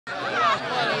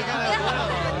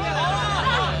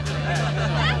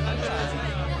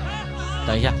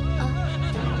等一下，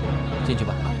进去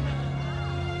吧。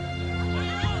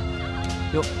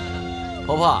哟，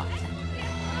婆婆，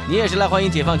你也是来欢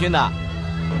迎解放军的？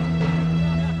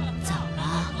怎么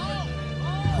了？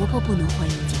婆婆不能欢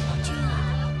迎解放军啊？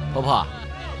婆婆，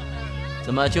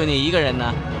怎么就你一个人呢？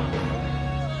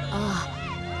啊，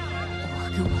我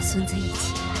跟我孙子一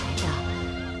起来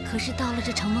的，可是到了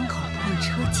这城门口不让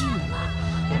车进了，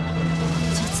我们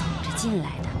就走着进来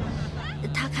的。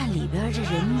他看里边这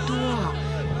人多，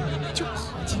就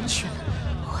跑进去了。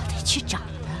我得去找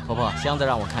他。婆婆，箱子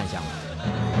让我看一下吧。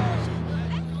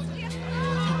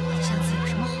我的箱子有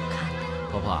什么好看的？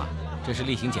婆婆，这是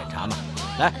例行检查嘛，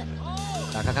来，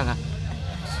打开看看。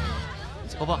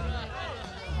婆婆，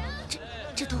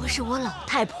这都是我老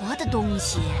太婆的东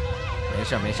西。没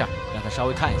事没事，让她稍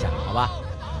微看一下，好吧？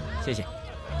谢谢。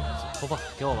婆婆，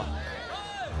给我吧。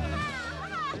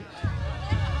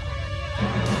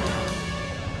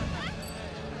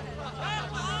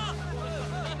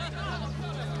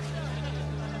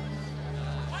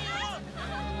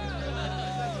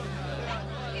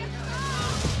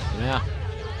怎么样？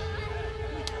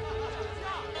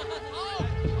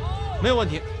没有问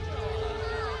题。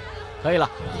可以了，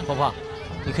婆婆，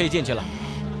你可以进去了。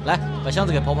来，把箱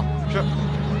子给婆婆。是。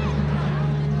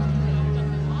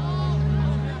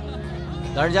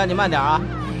老人家，你慢点啊，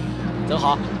走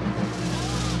好。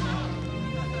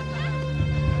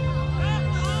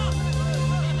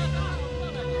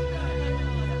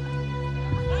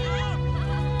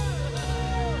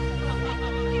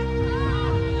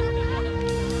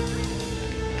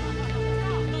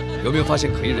有没有发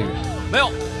现可疑人员？没有。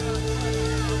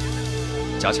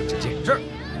加强警戒。是。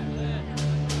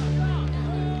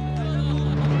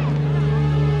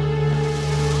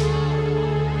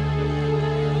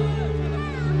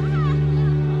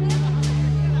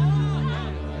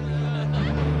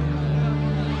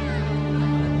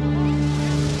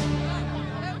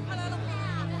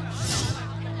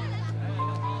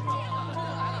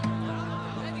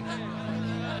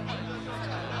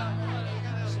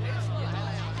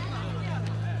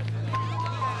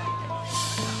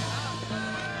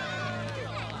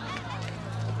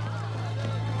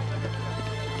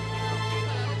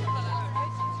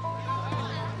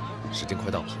时间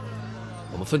快到了，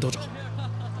我们分头找。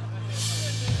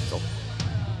走。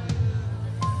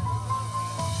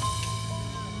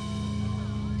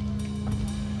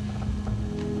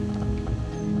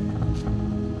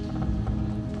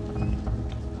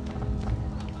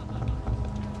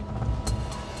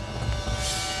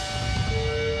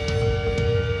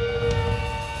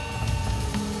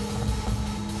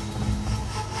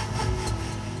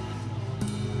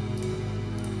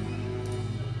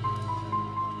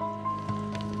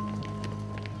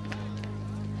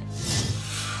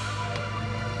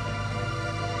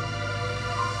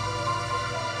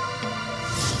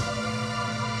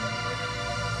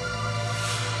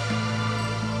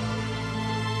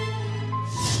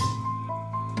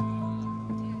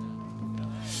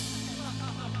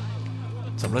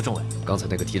怎么了，政委？刚才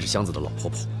那个提着箱子的老婆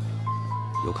婆，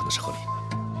有可能是何林。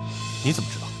你怎么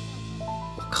知道？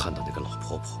我看到那个老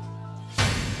婆婆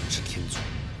是天族，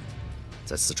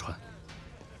在四川，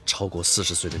超过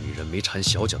40岁的女人没缠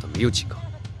小脚的没有几个。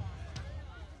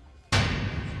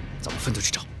咱们分头去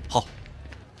找。好。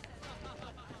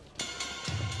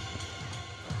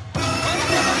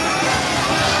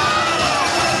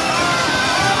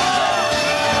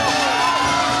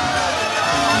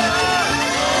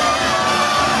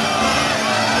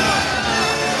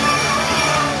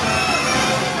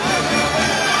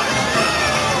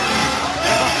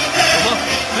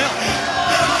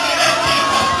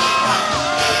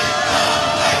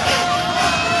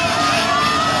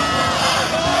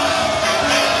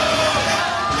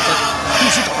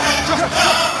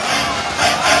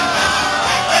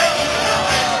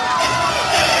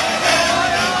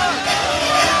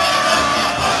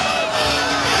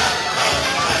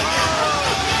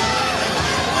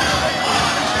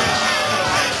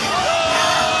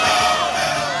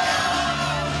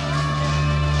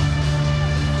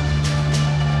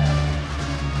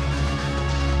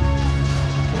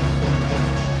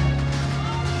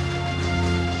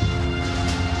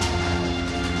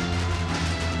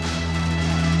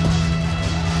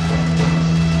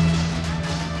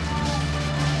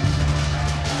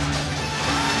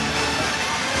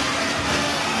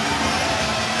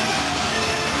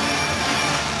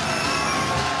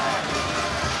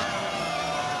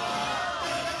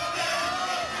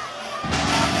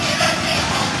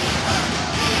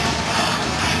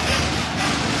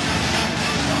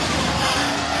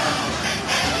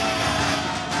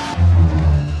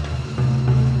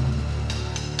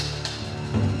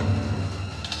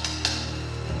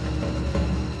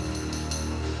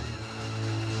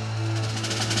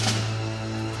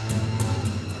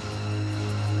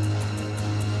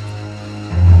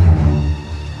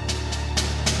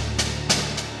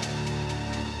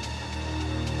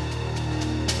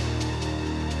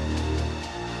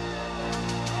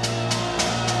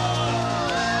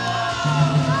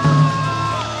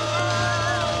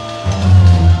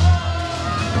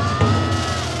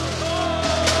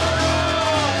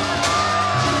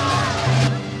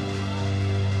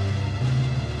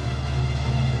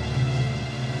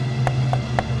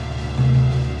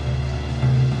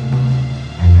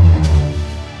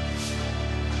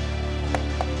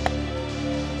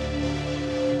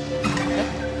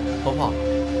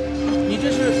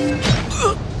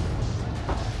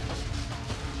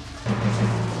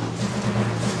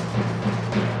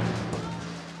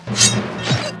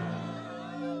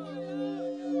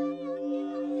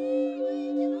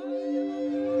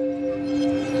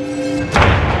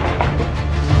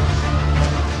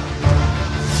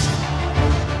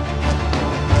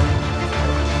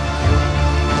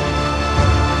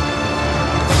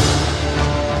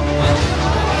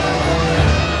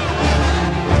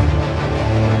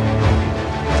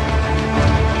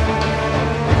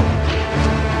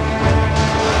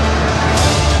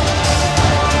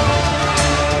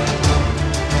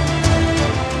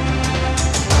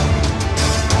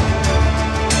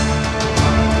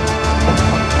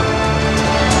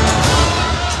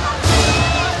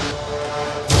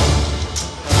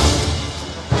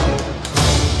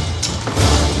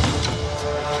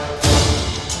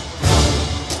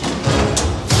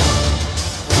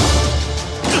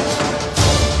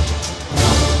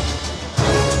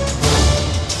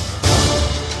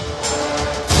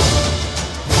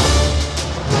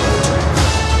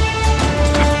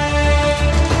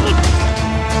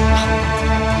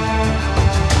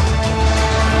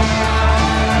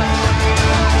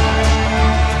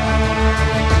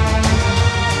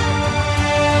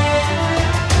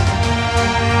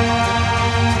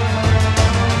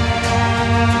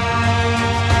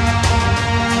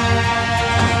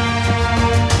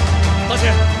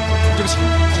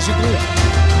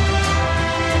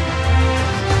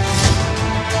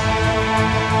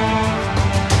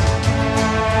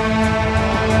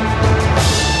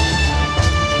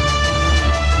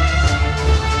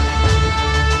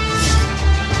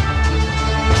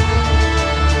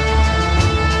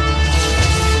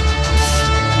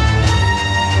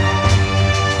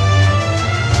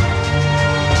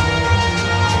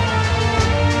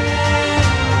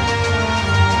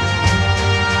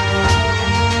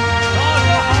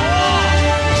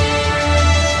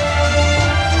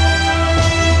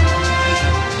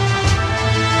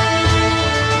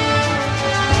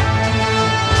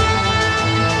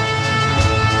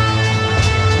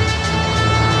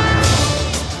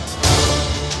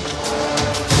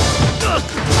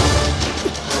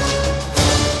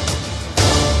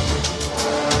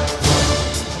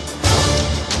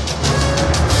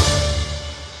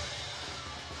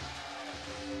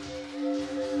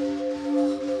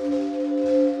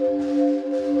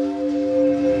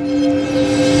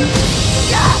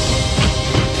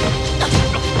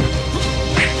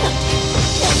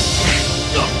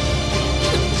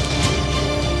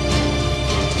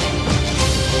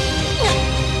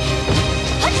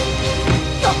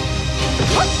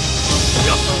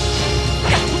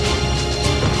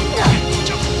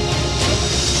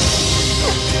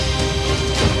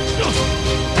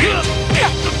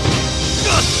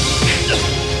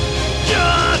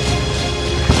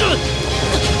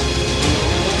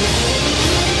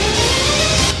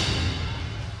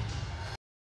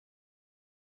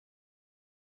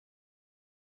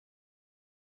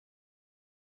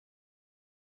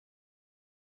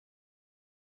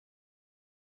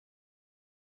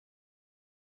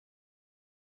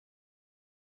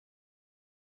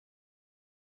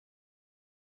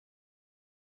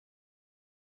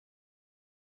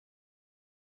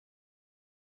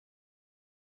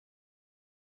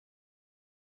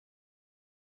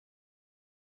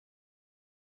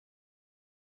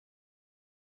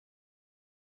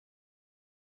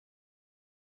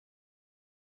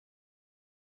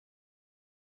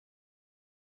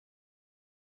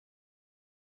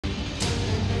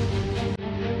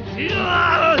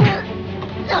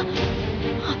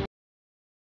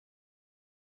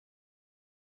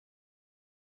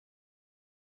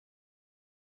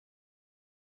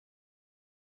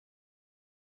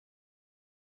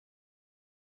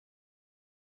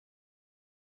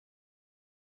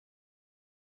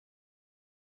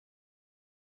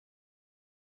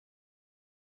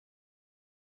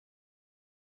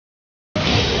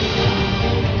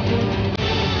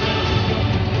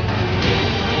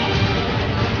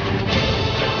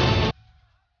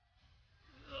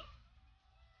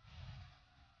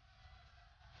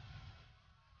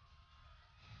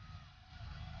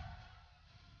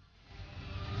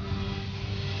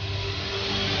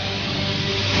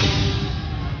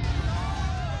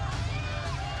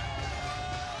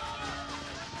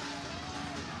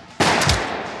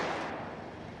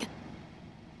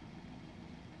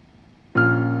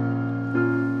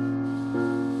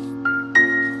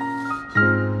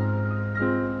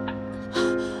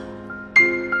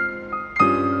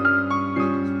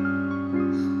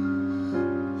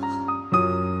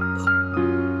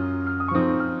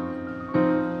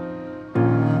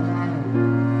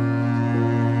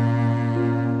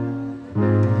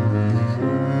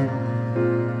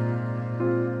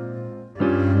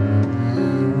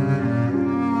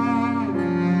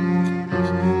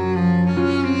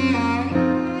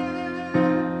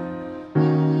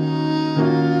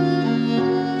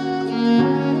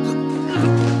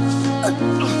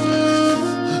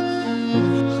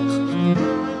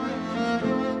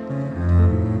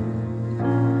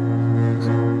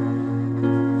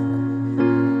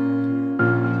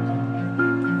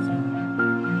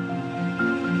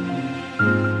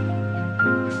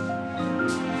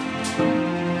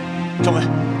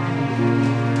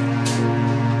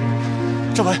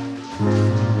政委，